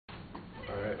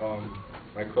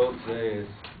My quote today is,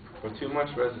 "For too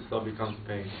much rest, it still becomes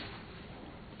pain."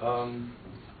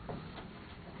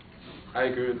 I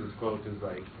agree with this quote because,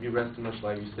 like, if you rest too much,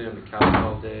 like, you stay on the couch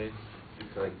all day, you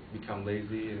like become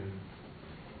lazy and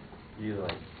you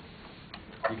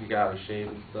can get out of shape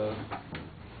and stuff.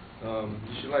 You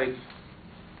should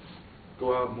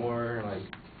go out more and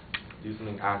do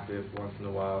something active once in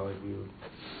a while. If you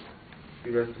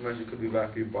rest too much, it could be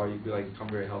bad for your body. You could become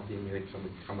very healthy and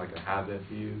become a habit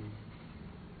for you.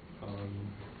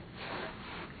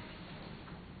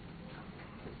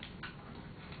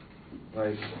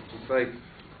 Just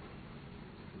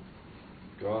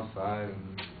go outside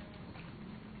and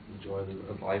enjoy the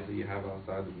life that you have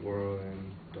outside the world,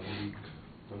 and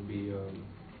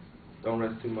don't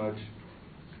rest too much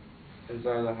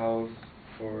inside the house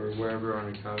or wherever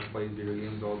on your couch playing video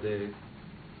games all day.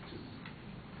 Just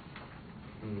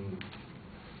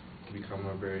become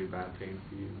a very bad pain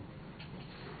for you.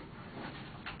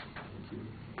 Thank you.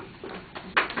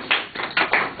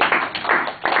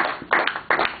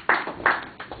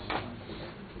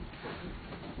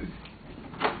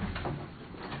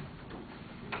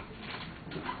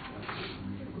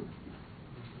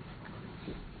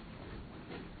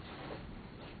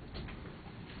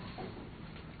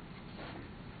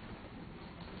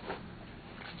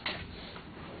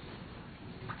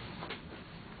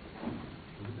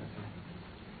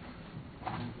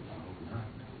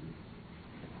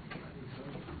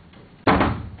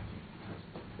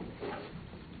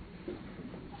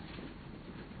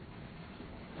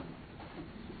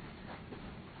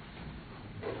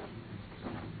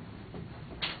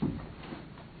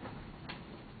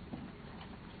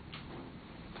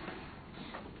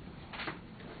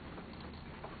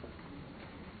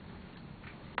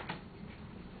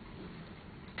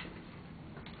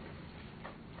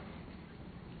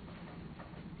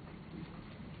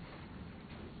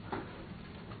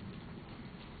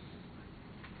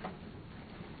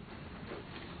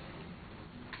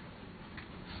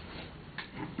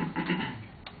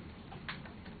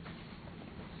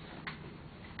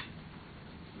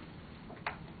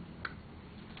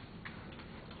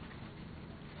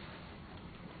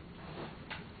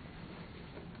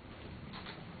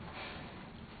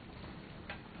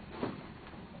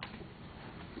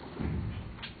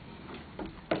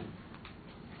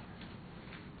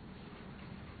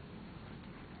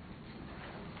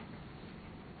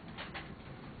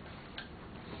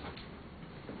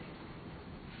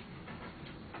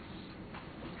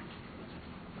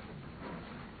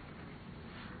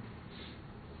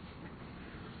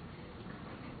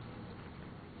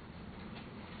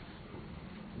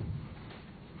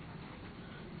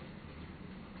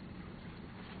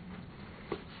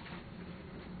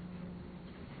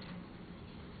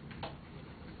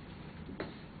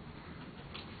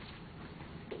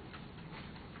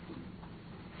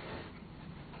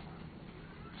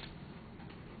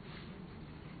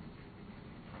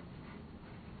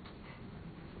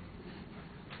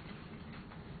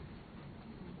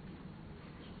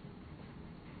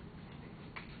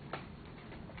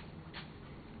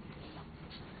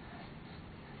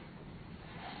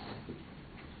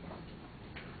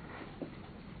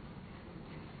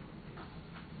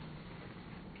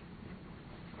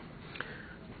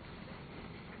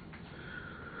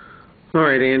 All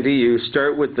right, Andy, you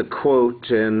start with the quote,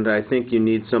 and I think you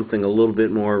need something a little bit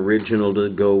more original to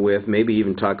go with. Maybe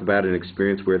even talk about an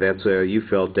experience where that's you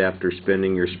felt after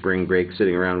spending your spring break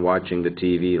sitting around watching the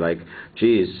TV, like,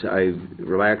 geez, I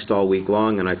relaxed all week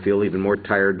long and I feel even more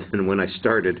tired than when I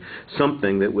started.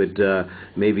 Something that would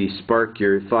maybe spark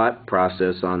your thought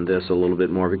process on this a little bit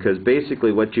more, because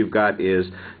basically what you've got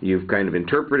is you've kind of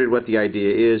interpreted what the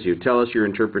idea is, you tell us your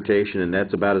interpretation, and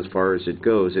that's about as far as it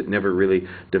goes. It never really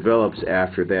develops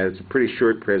after that. It's a pretty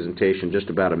short presentation,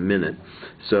 just about a minute.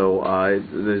 So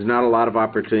there's not a lot of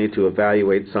opportunity to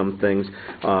evaluate some things.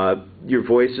 Your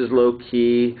voice is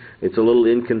low-key. It's a little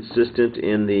inconsistent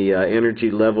in the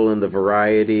energy level and the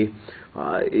variety.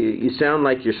 You sound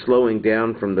like you're slowing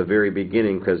down from the very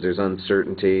beginning because there's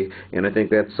uncertainty, and I think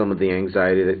that's some of the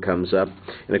anxiety that comes up.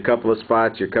 In a couple of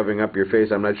spots, you're covering up your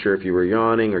face. I'm not sure if you were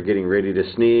yawning or getting ready to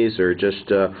sneeze or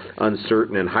just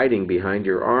uncertain and hiding behind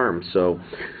your arm. So,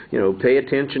 you know, pay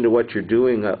attention to what you're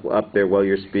doing up there while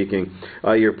you're speaking.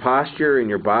 Your posture and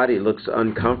your body looks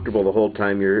uncomfortable the whole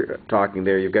time you're talking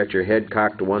there. You've got your head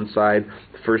cocked to one side,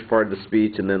 the first part of the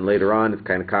speech, and then later on it's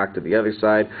kind of cocked to the other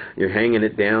side. You're hanging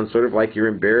it down, sort of like you're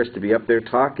embarrassed to be up there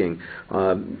talking.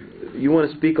 You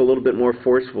want to speak a little bit more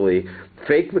forcefully.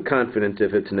 fake the confidence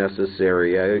if it's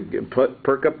necessary.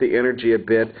 Perk up the energy a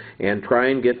bit and try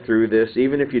and get through this.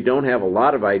 Even if you don't have a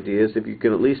lot of ideas, if you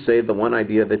can at least say the one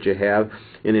idea that you have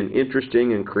in an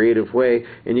interesting and creative way,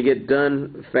 and you get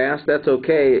done fast, that's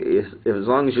okay, as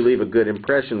long as you leave a good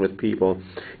impression with people.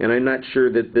 And I'm not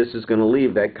sure that this is going to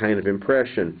leave that kind of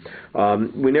impression.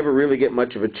 We never really get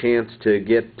much of a chance to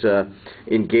get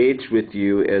engaged with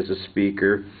you as a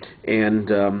speaker, and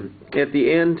at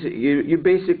the end you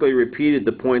basically repeated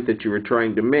the point that you were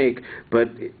trying to make, but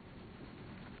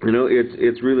you know,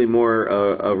 it's really more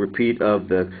a repeat of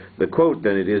the quote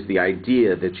than it is the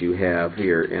idea that you have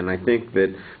here. And I think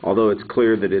that although it's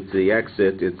clear that it's the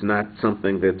exit, it's not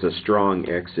something that's a strong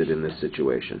exit in this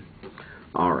situation.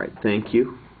 All right, thank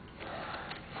you.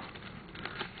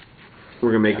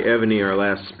 We're going to make Evany our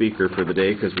last speaker for the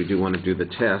day because we do want to do the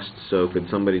test. So could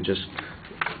somebody just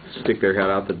stick their head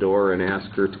out the door and ask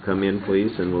her to come in,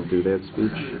 please, and we'll do that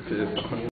speech.